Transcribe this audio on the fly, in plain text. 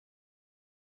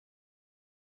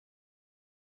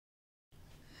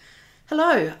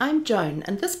Hello, I'm Joan,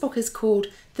 and this book is called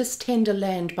This Tender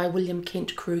Land by William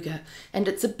Kent Krueger, and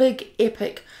it's a big,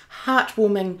 epic,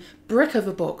 heartwarming brick of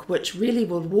a book which really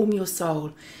will warm your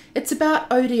soul. It's about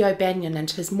Odie O'Banyon and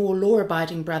his more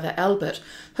law-abiding brother Albert,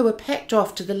 who are packed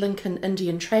off to the Lincoln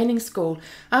Indian Training School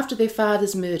after their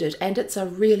father's murdered, and it's a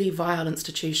really vile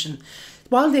institution.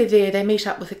 While they're there, they meet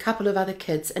up with a couple of other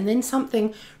kids, and then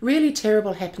something really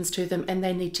terrible happens to them and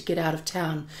they need to get out of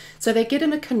town. So they get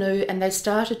in a canoe and they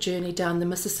start a journey down the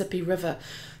Mississippi River,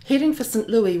 heading for St.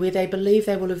 Louis, where they believe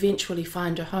they will eventually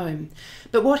find a home.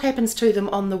 But what happens to them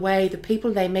on the way, the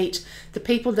people they meet, the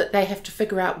people that they have to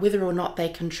figure out whether or not they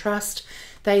can trust,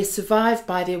 they survive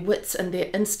by their wits and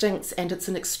their instincts, and it's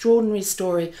an extraordinary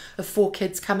story of four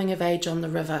kids coming of age on the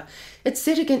river. It's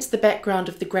set against the background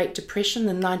of the Great Depression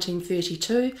in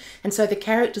 1932, and so the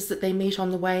characters that they meet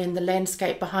on the way and the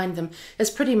landscape behind them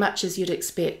is pretty much as you'd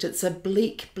expect. It's a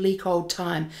bleak, bleak old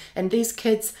time, and these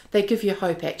kids, they give you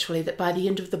hope actually that by the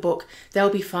end of the book they'll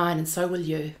be fine, and so will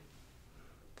you.